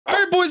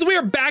boys, we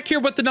are back here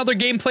with another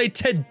gameplay.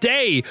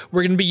 Today,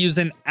 we're going to be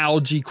using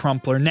Alge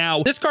Crumpler.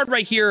 Now, this card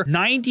right here,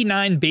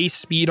 99 base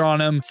speed on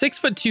him,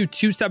 6'2",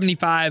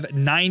 275,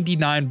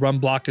 99 run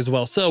block as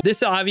well. So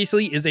this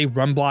obviously is a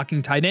run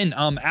blocking tight end.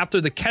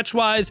 After the catch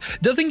wise,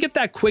 doesn't get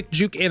that quick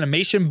juke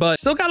animation, but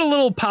still got a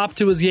little pop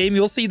to his game.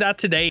 You'll see that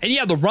today. And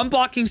yeah, the run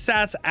blocking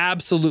stats,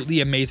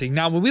 absolutely amazing.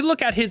 Now, when we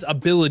look at his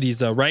abilities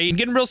though, right? I'm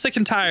getting real sick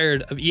and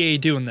tired of EA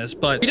doing this,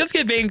 but he does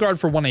get Vanguard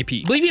for 1 AP.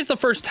 I believe he's the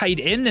first tight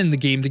end in the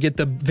game to get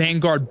the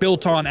Vanguard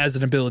built on as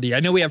an ability.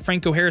 I know we have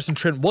Franco Harris and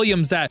Trent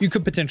Williams that you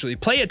could potentially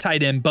play at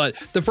tight end, but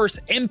the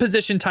first in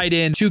position tight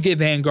end to get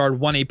Vanguard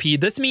 1 AP.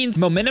 This means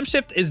momentum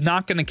shift is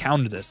not going to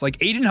counter this. Like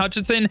Aiden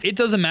Hutchinson, it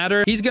doesn't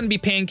matter. He's going to be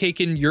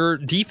pancaking your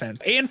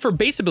defense. And for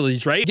base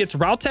abilities, right? He gets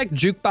Route Tech,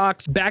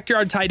 Jukebox,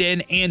 Backyard tight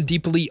end, and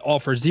Deep Elite all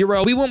for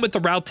 0. We went with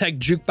the Route Tech,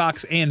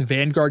 Jukebox, and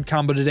Vanguard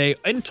combo today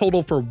in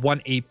total for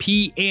 1 AP.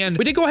 And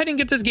we did go ahead and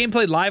get this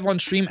gameplay live on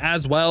stream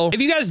as well.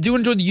 If you guys do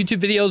enjoy the YouTube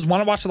videos,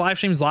 want to watch the live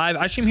streams live,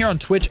 I stream here on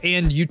Twitch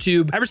and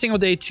YouTube every single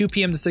day, 2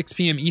 p.m. to 6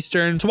 p.m.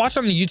 Eastern. To watch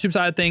on the YouTube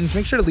side of things,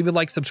 make sure to leave a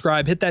like,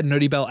 subscribe, hit that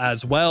noti bell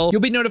as well.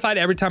 You'll be notified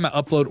every time I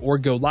upload or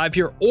go live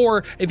here.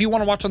 Or if you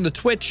want to watch on the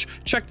Twitch,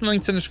 check the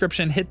links in the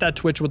description, hit that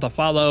Twitch with a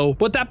follow.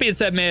 With that being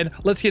said, man,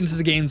 let's get into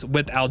the games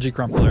with Alge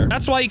Crumpler.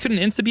 That's why you couldn't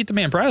insta beat the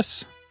man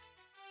press.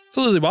 That's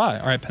literally why.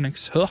 All right,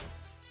 Penix. Huh.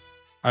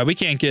 All right, we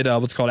can't get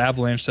what's called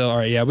avalanche. So all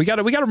right, yeah, we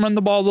gotta run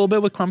the ball a little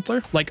bit with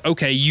Crumpler. Like,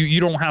 okay, you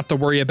don't have to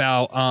worry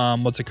about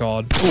what's it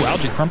called? Oh,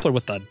 Alge Crumpler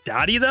with the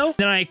daddy though.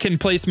 Then I can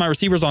place my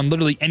receivers on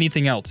literally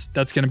anything else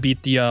that's gonna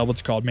beat the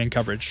what's it called, man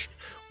coverage.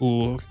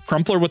 Ooh,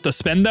 Crumpler with the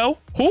spin though.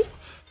 Who?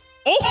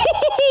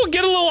 Oh,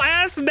 get a little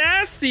ass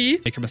nasty.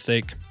 Make a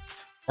mistake.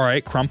 All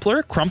right,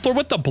 Crumpler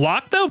with the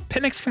block though.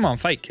 Penix, come on,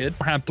 fight, kid.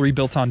 I have 3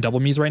 built on double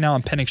me's right now.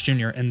 I'm Penix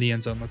Jr. in the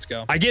end zone. Let's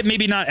go. I get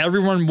maybe not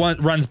everyone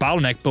runs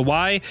bottleneck, but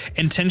why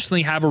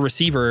intentionally have a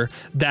receiver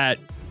that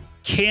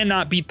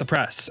cannot beat the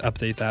press?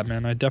 Update that,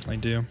 man. I definitely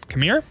do.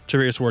 Come here.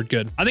 Javarius Ward,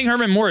 good. I think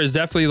Herman Moore is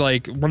definitely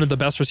like one of the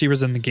best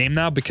receivers in the game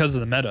now because of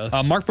the meta.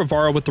 Mark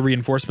Bavaro with the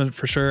reinforcement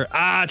for sure.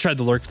 I tried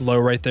to lurk low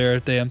right there.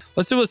 Damn.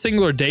 Let's do a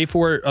singular day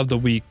for it of the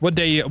week. What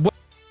day?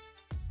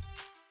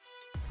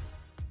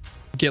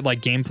 Get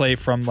like gameplay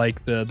from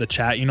like the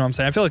chat, you know what I'm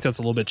saying? I feel like that's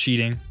a little bit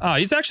cheating. Oh,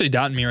 he's actually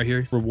dotting me right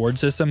here. Reward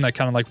system that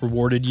kind of like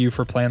rewarded you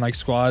for playing like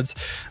squads.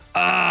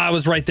 I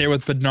was right there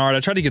with Bernard. I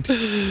tried to get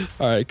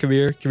all right, come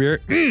here.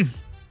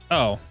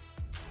 Oh,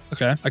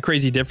 okay. A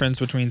crazy difference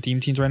between theme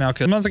teams right now,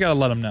 because sometimes I gotta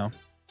let them know.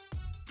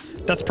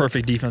 That's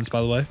perfect defense,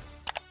 by the way.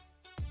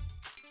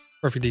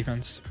 Perfect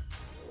defense.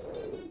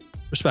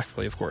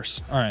 Respectfully, of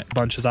course. All right,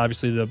 Bunch is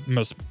obviously the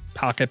most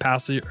pocket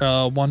passer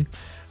one.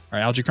 All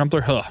right, Alge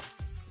Crumpler, huh.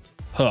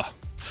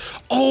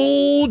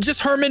 Oh, just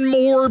Herman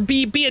Moore.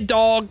 Be a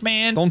dog,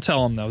 man. Don't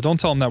tell him though. Don't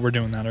tell him that we're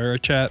doing that, all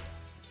right, chat?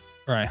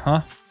 All right,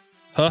 huh?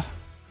 Oh,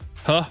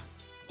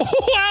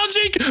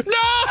 Alge!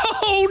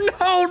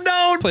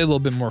 No! Play a little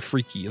bit more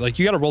freaky. Like,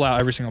 you got to roll out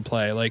every single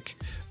play. Like,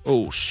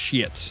 oh,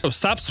 shit. Oh,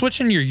 stop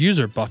switching your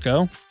user,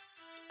 bucko. All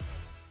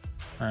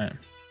right.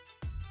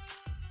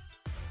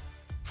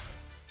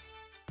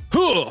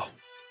 Huh!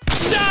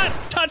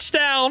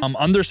 Touchdown!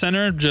 Under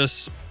center,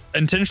 just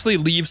intentionally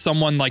leave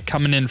someone like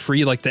coming in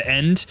free, like the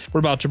end. What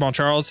about Jamal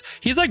Charles?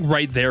 He's like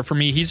right there for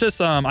me. He's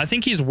just I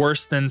think he's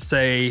worse than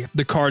say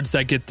the cards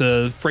that get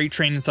the freight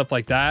train and stuff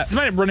like that. He's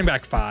my running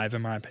back 5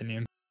 in my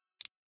opinion.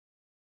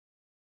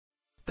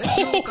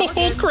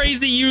 Oh,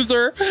 crazy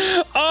user.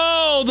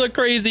 Oh, the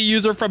crazy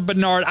user from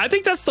Bernard. I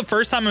think that's the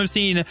first time I've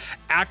seen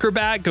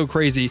Acrobat go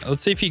crazy.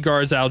 Let's see if he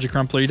guards Alge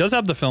Crumpler. He does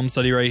have the film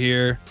study right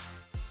here.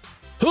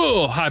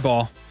 Oh, high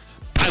ball.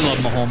 I love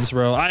Mahomes,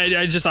 bro.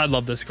 I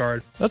love this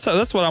card. That's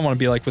what I want to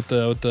be like with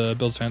the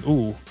Bills fan.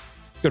 Ooh,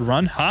 good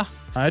run, huh?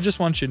 I just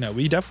want you to know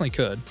we definitely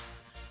could.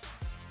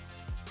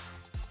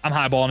 I'm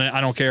highballing it.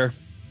 I don't care.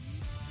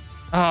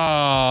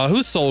 Ah,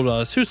 who sold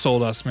us? Who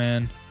sold us,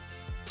 man?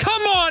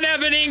 Come on,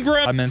 Evan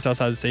Ingram. 5 minutes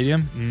outside the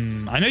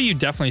stadium. I know you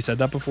definitely said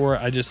that before.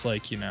 I just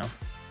like, you know,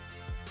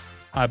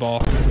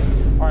 highball.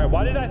 All right,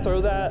 why did I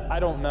throw that? I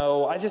don't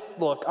know.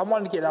 Look, I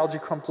wanted to get Alge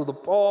Crumpler the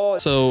ball.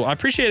 So I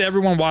appreciate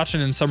everyone watching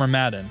in Summer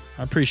Madden.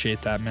 I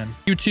appreciate that, man.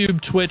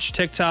 YouTube, Twitch,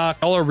 TikTok,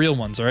 all are real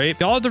ones, all right?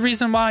 Y'all are the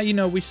reason why, you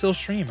know, we still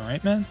stream, all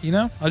right, man? You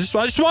know, I just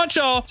want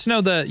y'all to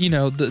know that, you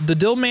know, the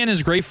Dill man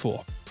is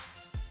grateful.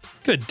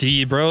 Good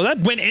D, bro. That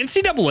when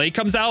NCAA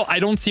comes out, I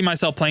don't see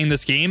myself playing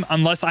this game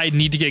unless I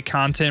need to get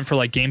content for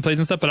like gameplays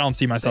and stuff, but I don't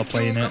see myself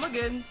playing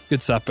it.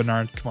 Good stuff,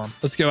 Bernard. Come on.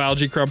 Let's go,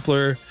 Alge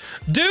Crumpler.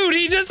 Dude,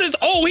 he just is.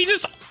 Oh, he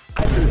just.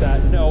 I threw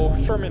that. No,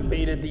 Sherman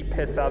baited the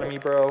piss out of me,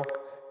 bro.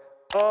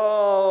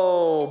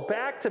 Oh,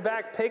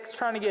 back-to-back picks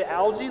trying to get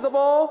Alge the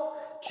ball.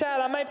 Chad,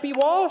 I might be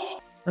washed.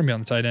 We're gonna be on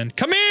the tight end.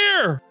 Come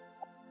here.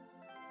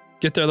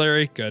 Get there,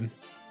 Larry. Good.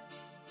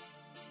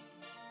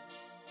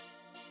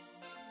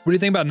 What do you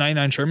think about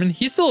 99 Sherman?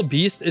 He's still a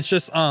beast. It's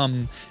just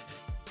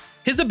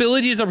his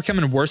abilities are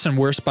becoming worse and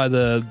worse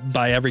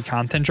by every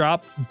content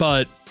drop,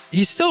 but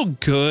he's still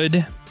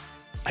good.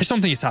 I just don't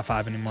think he's top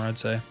 5 anymore, I'd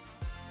say.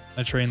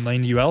 I train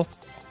lane UL.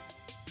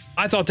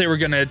 I thought they were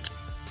gonna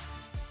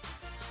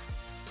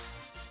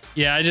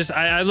Yeah,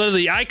 I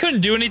literally, I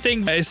couldn't do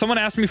anything. Someone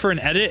asked me for an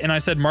edit and I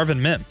said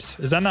Marvin Mims.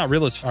 Is that not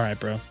realistic? All right,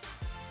 bro.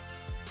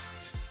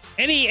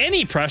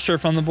 Any pressure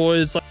from the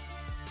boys? Like,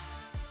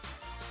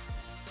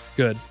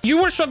 good.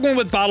 You were struggling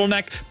with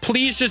bottleneck.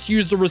 Please just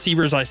use the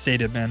receivers I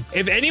stated, man.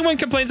 If anyone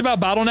complains about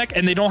bottleneck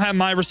and they don't have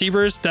my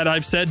receivers that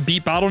I've said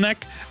beat bottleneck,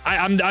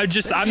 I'm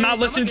not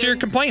listening to your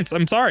complaints.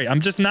 I'm sorry.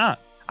 I'm just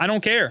not. I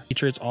don't care.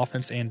 Patriots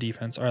offense and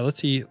defense. All right, let's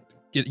see.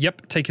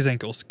 Yep, take his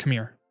ankles. Come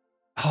here.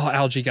 Oh,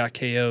 Alge got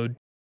KO'd.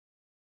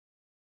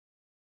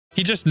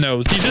 He just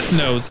knows. He just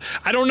knows.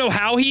 I don't know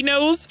how he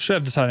knows. Should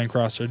have deciding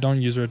crosser.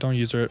 Don't use her. Don't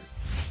use her.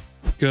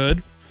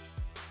 Good.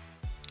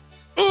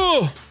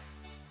 Oh,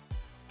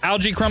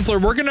 Alge Crumpler.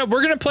 We're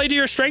gonna play to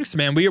your strengths,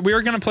 man. We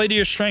are gonna play to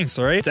your strengths.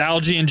 All right. It's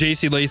Alge and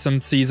JC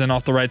Latham season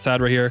off the right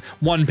side right here.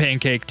 1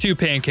 pancake, 2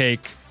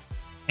 pancake.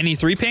 Any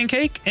 3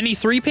 pancake? Any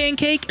 3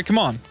 pancake? Come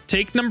on.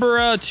 Take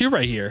number 2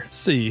 right here. Let's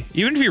see.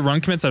 Even if you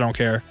run commits, I don't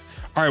care.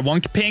 All right.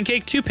 1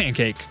 pancake, 2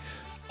 pancake.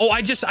 Oh,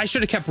 I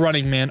should have kept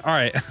running, man. All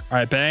right. All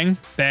right. Bang,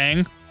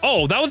 bang.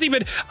 Oh, that was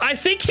even, I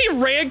think he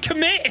ran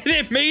commit and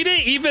it made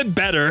it even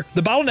better.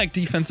 The bottleneck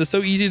defense is so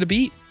easy to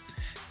beat.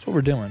 That's what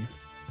we're doing.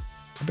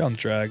 Maybe on the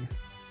drag.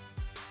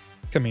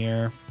 Come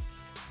here.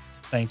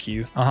 Thank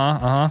you.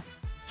 The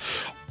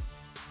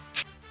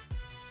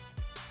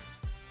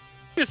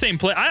same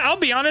play. I'll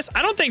be honest.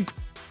 I don't think.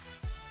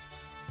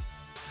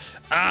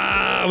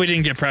 We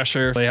didn't get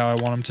pressure. Play how I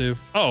want him to.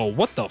 Oh,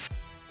 what the f.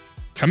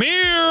 Come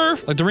here.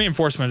 Like the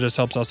reinforcement just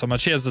helps out so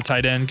much. He has the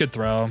tight end. Good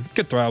throw.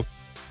 Good throw.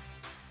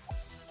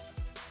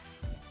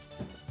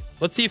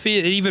 Let's see if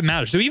it even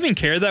matters. Do we even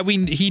care that we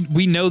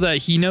know that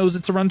he knows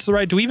it's a run to the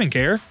right? Do we even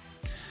care?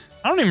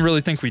 I don't even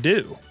really think we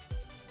do.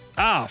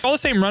 Ah, all the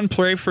same run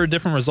play for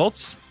different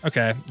results.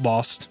 Okay,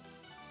 lost.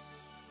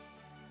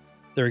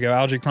 There we go.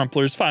 Alge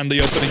Crumpler's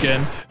finally open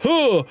again.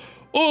 Oh,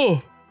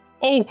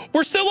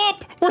 we're still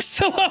up. We're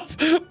still up.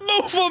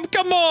 Move them.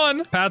 Come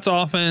on. Pat's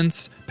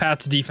offense,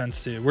 Pat's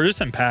defense too. We're just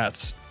in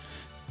Pat's.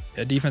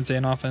 Yeah, defense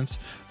and offense.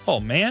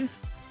 Oh, man.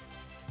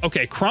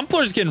 Okay,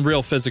 Crumpler's getting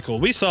real physical.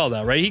 We saw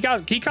that, right?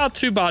 He caught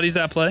 2 bodies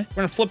that play. We're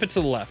gonna flip it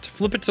to the left.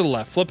 Flip it to the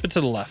left. Flip it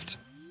to the left.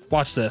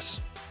 Watch this.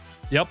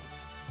 Yep.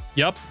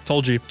 Yep.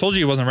 Told you. Told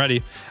you he wasn't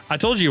ready. I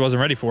told you he wasn't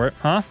ready for it,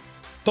 huh?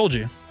 Told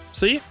you.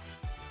 See?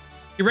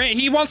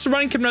 He wants to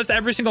run commit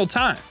every single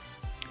time.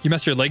 You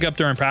messed your leg up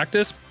during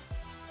practice.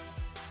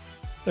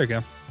 There you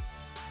go.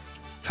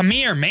 Come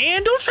here,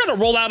 man. Don't try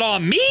to roll out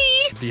on me.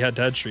 The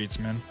head-to-head streets,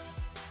 man.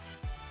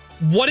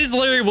 What is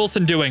Larry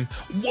Wilson doing?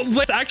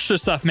 What's extra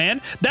stuff,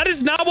 man? That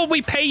is not what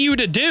we pay you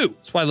to do.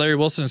 That's why Larry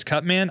Wilson is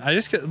cut, man. I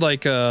just get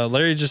like,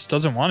 Larry just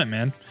doesn't want it,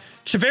 man.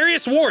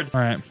 Chavarius Ward.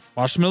 All right.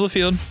 Watch the middle of the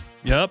field.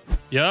 Yep.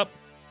 Yep.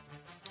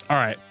 All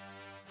right.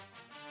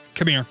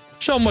 Come here.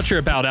 Show him what you're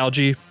about,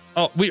 Alge.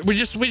 Oh, we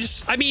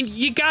just, I mean,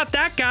 you got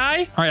that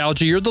guy. All right,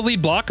 Alge, you're the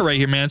lead blocker right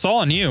here, man. It's all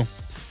on you.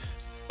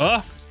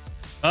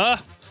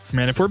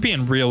 Man, if we're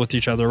being real with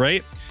each other,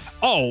 right?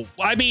 Oh,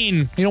 I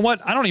mean, you know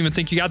what? I don't even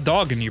think you got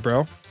dog in you,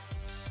 bro.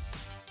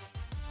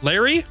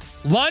 Larry?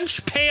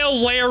 Lunch pail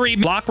Larry.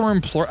 Locker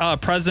room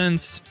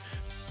presence.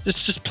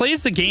 Just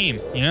plays the game.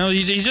 You know,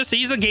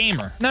 he's a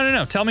gamer.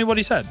 No. Tell me what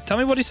he said. Tell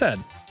me what he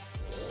said.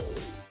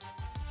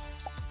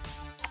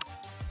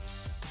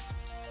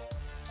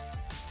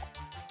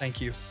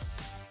 Thank you.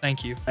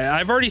 Thank you.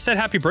 I've already said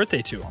happy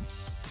birthday to him.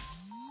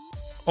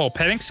 Oh,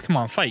 Penix, come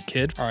on, fight,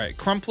 kid. All right,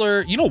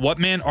 Crumpler. You know what,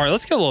 man? All right,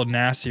 let's get a little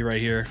nasty right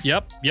here.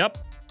 Yep.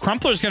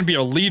 Crumpler's gonna be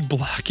a lead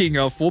blocking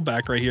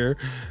fullback right here.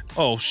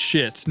 Oh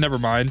shit, never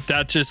mind.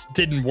 That just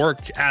didn't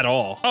work at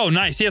all. Oh,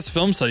 nice. He has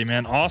film study,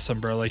 man. Awesome,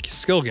 bro. Like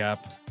skill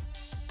gap.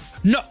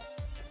 No.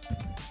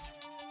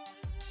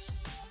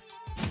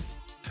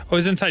 Oh,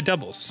 he's in tight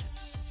doubles.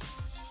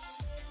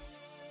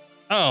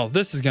 Oh,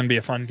 this is gonna be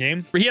a fun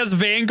game. He has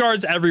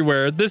vanguards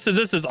everywhere. This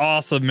is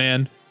awesome,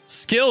 man.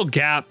 Skill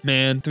gap,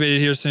 man. Activated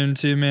here soon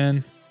too,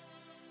 man.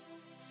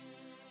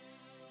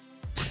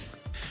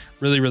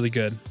 Really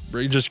good.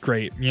 Just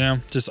great, you know?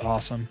 Just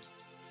awesome.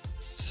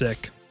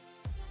 Sick.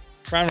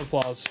 Round of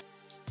applause.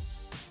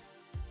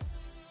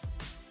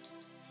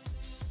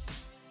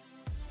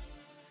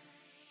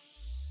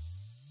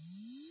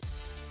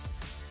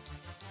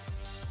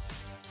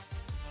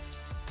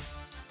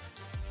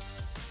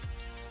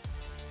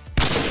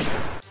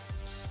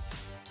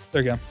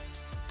 There you go.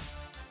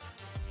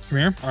 Come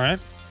here. All right.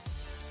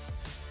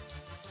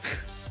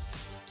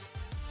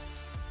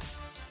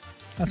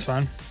 That's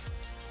fine.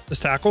 This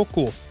tackle,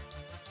 cool.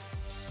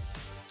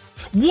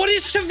 What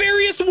is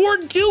Chavarius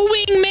Ward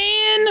doing,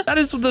 man? That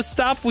is the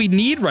stop we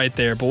need right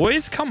there,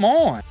 boys. Come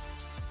on.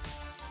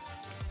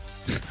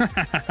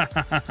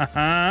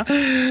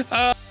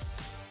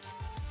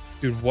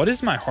 Dude, what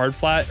is my hard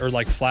flat or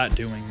like flat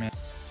doing, man?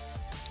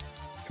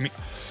 Come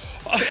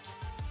here.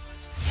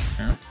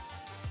 Here.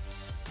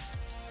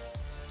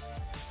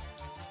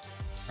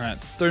 All right,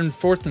 3rd and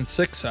 4th and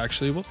 6,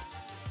 actually. Whoop.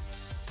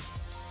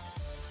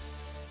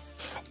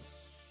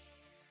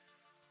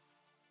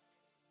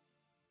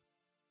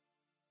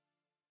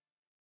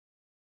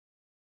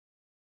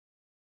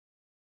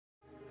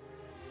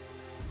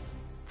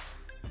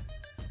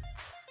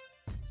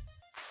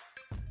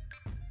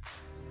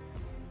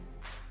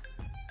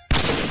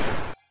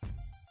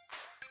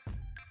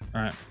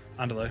 All right,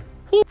 on delay.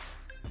 Woo.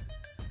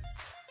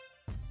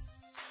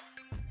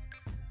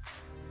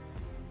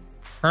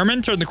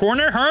 Herman, turn the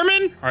corner.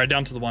 Herman. All right,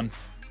 down to the 1.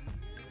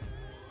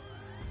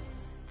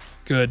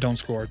 Good, don't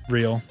score.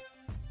 Real.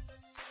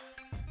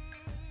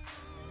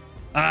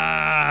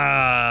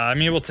 I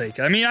mean, we'll take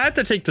it. I mean, I have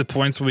to take the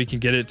points when we can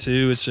get it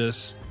too. It's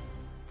just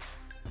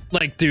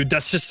like, dude,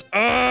 that's just,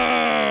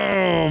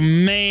 oh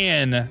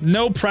man,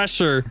 no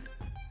pressure.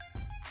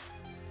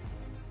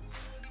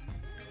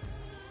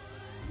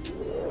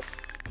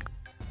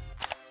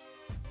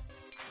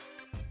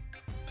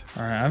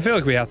 All right, I feel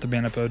like we have to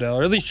ban up Odell,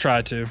 or at least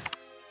try to.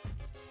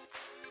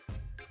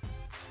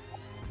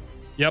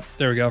 Yep,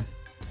 there we go.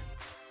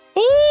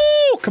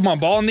 Ooh, come on,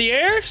 ball in the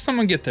air.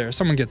 Someone get there.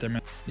 Someone get there,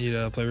 man. Need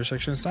a play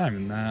restriction. It's not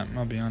even that,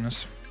 I'll be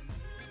honest.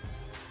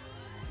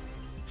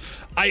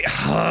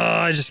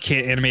 I just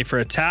can't animate for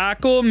a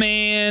tackle,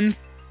 man.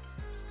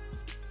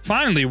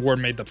 Finally, Ward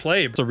made the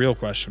play. It's a real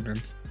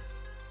question,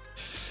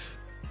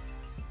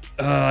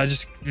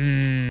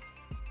 man.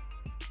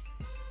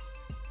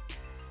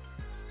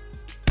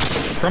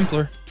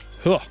 Crumpler.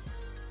 Huh.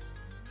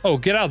 Oh,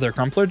 get out of there,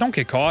 Crumpler. Don't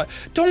get caught.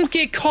 Don't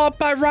get caught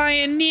by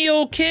Ryan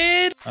Neal,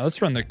 kid. All right,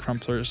 let's run the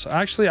Crumplers.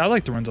 Actually, I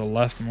like to run to the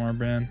left more,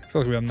 man. I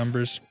feel like we have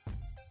numbers.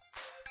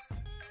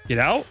 Get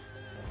out.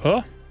 Huh.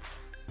 All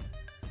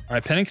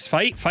right, Penix,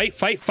 fight, fight,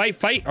 fight, fight,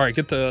 fight. All right,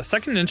 get the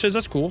 2nd inches.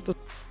 That's cool.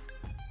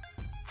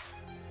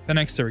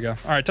 Penix, there we go.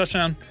 All right,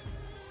 touchdown.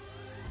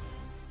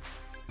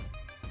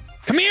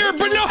 Come here,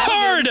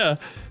 Bernard.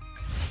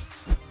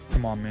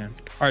 Come on, man.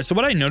 All right, so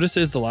what I noticed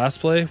is the last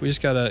play, we just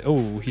gotta,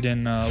 oh, he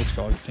didn't, what's it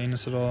called, contain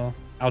us at all.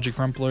 Alge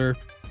Crumpler,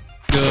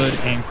 good,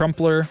 and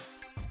Crumpler,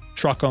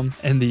 truck him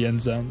in the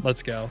end zone.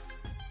 Let's go.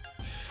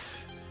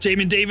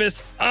 Jamin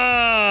Davis,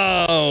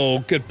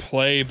 oh, good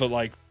play, but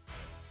like,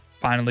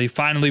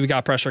 finally we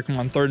got pressure. Come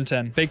on, 3rd and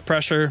 10, big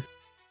pressure.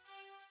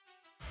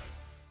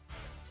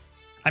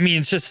 I mean,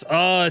 it's just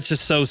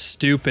so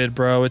stupid,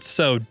 bro. It's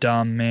so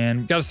dumb,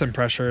 man. Got to send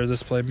pressure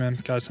this play, man.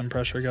 Got to send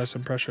pressure, got to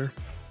send pressure.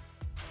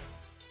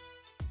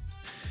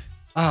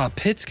 Ah,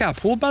 Pitts got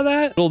pulled by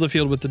that. Middle of the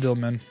field with the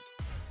Dillman.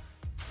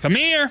 Come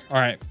here. All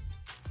right.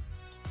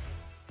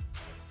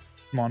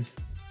 Come on.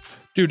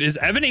 Dude, is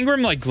Evan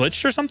Ingram like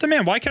glitched or something,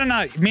 man? Why can I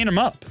not man him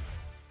up?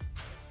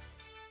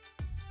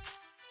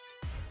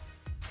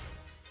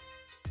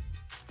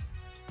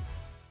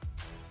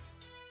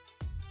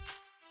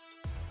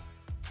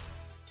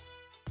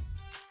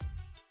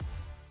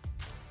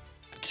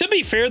 To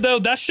be fair, though,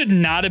 that should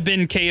not have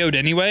been KO'd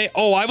anyway.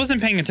 Oh, I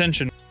wasn't paying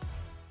attention.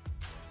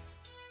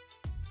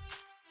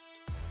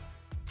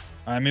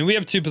 I mean, we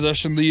have 2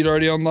 possession lead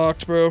already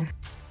unlocked, bro.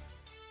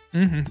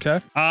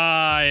 Okay.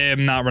 I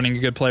am not running a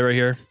good play right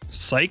here.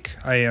 Psych,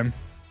 I am.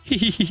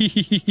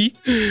 The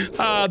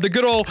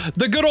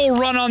good old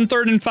run on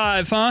 3rd and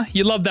 5, huh?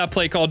 You love that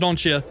play call,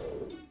 don't you?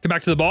 Get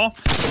back to the ball.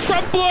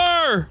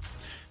 Crumpler!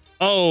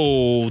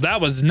 Oh,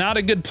 that was not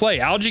a good play.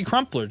 Alge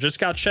Crumpler just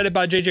got shedded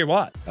by JJ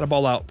Watt. Got a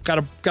ball out.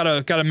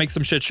 Gotta make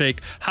some shit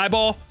shake. High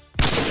ball.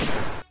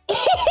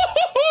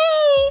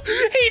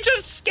 He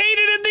just skated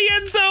in the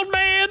end zone,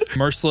 man.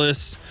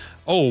 Merciless.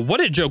 Oh, what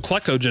did Joe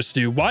Klecko just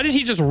do? Why did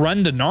he just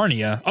run to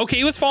Narnia? Okay,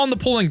 he was following the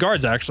pulling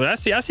guards, actually. I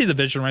see the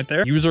vision right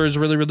there. User is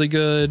really, really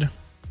good.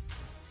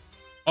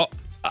 Oh,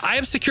 I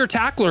have secure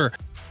tackler.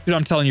 Dude,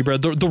 I'm telling you, bro,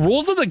 the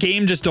rules of the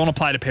game just don't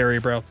apply to Perry,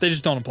 bro. They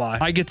just don't apply.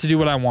 I get to do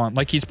what I want.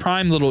 Like, he's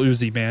prime little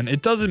Uzi, man.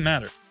 It doesn't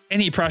matter.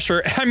 Any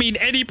pressure. I mean,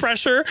 any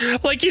pressure.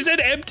 Like, he said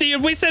empty,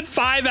 and we said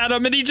 5 at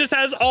him, and he just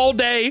has all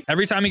day.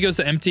 Every time he goes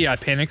to empty, I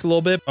panic a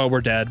little bit. Oh,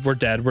 we're dead. We're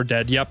dead. We're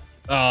dead. Yep.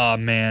 Oh,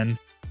 man.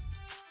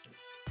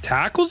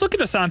 Tackles? Look at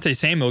Asante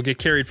Samuel get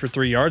carried for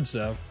 3 yards,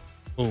 though.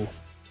 Oh.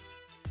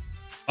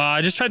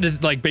 I just tried to,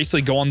 like,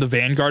 basically go on the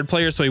Vanguard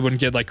player so he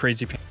wouldn't get, like,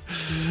 crazy pain.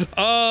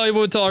 Oh, he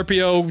went to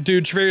RPO.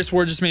 Dude, Travarius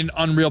Ward just made an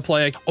unreal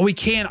play. Oh, he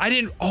can. I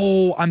didn't.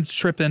 Oh, I'm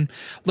tripping.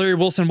 Larry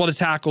Wilson, what a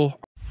tackle. You know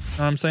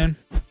what I'm saying?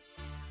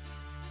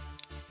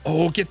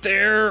 Oh, get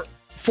there.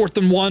 4th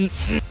and 1.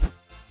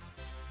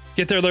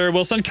 Get there, Larry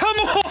Wilson. Come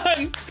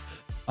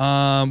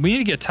on. We need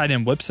to get tight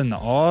end whips in the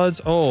odds.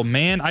 Oh,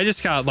 man. I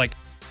just got, like,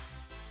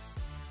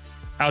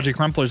 Alge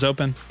Crumpler's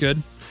open.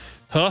 Good.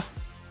 Huh?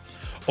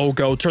 Oh,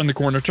 go. Turn the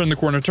corner. Turn the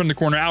corner. Turn the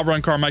corner.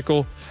 Outrun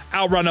Carmichael.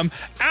 Outrun him.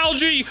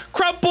 Alge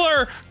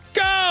Crumpler.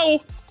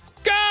 Go.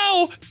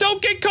 Go. Don't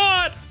get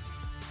caught.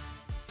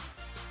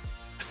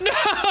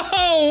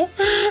 No.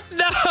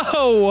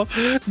 No.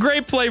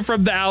 Great play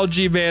from the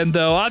Alge, man,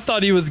 though. I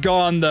thought he was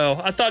gone,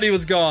 though. I thought he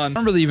was gone. I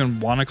don't really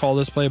even want to call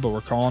this play, but we're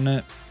calling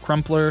it.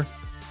 Crumpler.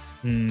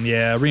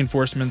 Yeah,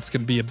 reinforcements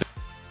can be a bit.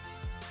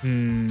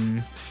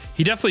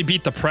 He definitely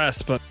beat the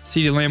press, but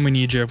CeeDee Lamb, we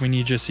need you. We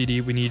need you,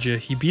 CD. We need you.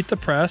 He beat the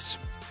press.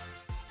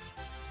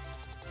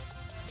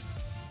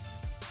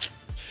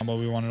 But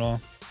we want it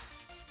all.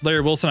 Larry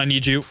Wilson, I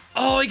need you.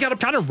 Oh, he got a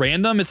kind of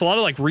random. It's a lot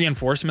of like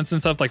reinforcements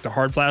and stuff, like the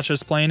hard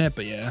flashes playing it,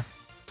 but yeah.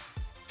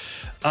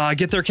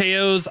 Get their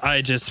KOs.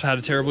 I just had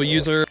a terrible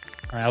user.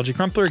 All right, Alge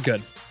Crumpler,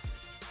 good.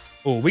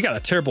 Oh, we got a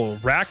terrible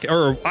rack,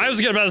 or I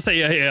was about to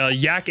say a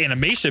yak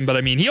animation, but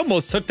I mean, he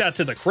almost took that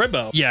to the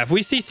cribbo. Yeah, if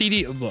we see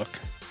CD, look.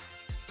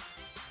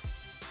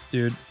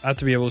 Dude, I have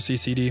to be able to see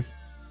CD.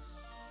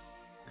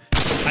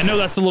 I know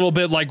that's a little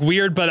bit like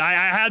weird, but I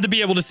had to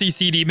be able to see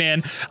CD,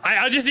 man.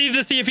 I just needed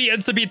to see if he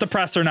insta-beat the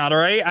press or not, all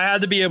right? I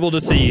had to be able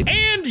to see.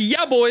 And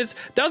yeah, boys,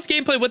 that was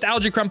gameplay with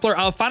Alge Crumpler.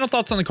 Final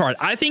thoughts on the card.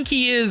 I think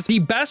he is the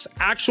best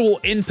actual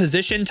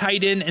in-position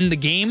tight end in the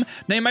game.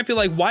 Now, you might be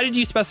like, why did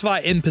you specify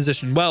in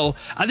position? Well,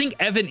 I think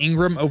Evan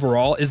Ingram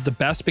overall is the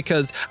best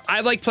because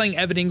I like playing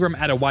Evan Ingram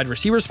at a wide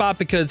receiver spot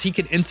because he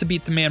can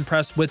insta-beat the man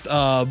press with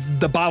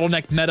the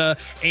bottleneck meta,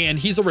 and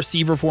he's a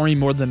receiver for me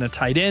more than a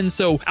tight end.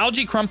 So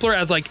Alge Crumpler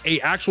as like a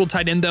actual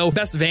tight end though,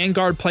 best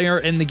Vanguard player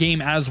in the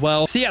game as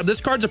well. So yeah, this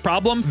card's a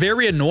problem,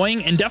 very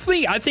annoying, and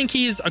definitely I think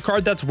he's a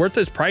card that's worth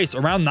his price,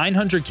 around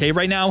 900k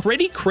right now.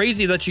 Pretty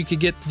crazy that you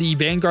could get the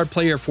Vanguard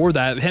player for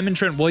that. Him and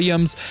Trent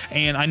Williams,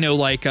 and I know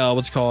like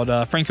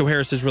Franco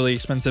Harris is really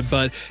expensive,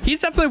 but he's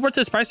definitely worth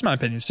his price in my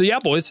opinion. So yeah,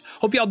 boys,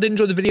 hope y'all did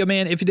enjoy the video,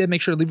 man. If you did,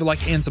 make sure to leave a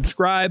like and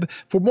subscribe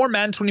for more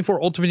Madden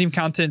 24 Ultimate Team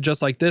content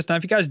just like this. Now,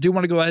 if you guys do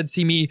want to go ahead and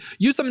see me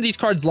use some of these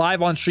cards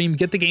live on stream,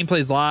 get the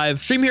gameplays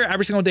live, stream here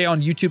every single day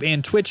on YouTube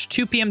and Twitch,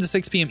 2 p.m. to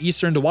 6 p.m.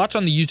 Eastern to watch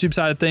on the YouTube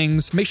side of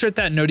things. Make sure to hit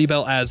that noti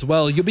bell as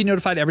well. You'll be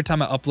notified every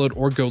time I upload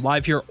or go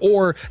live here.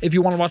 Or if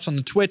you want to watch on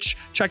the Twitch,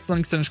 check the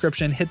links in the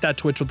description, hit that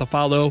Twitch with a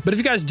follow. But if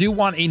you guys do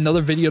want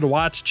another video to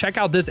watch, check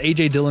out this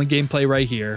AJ Dillon gameplay right here.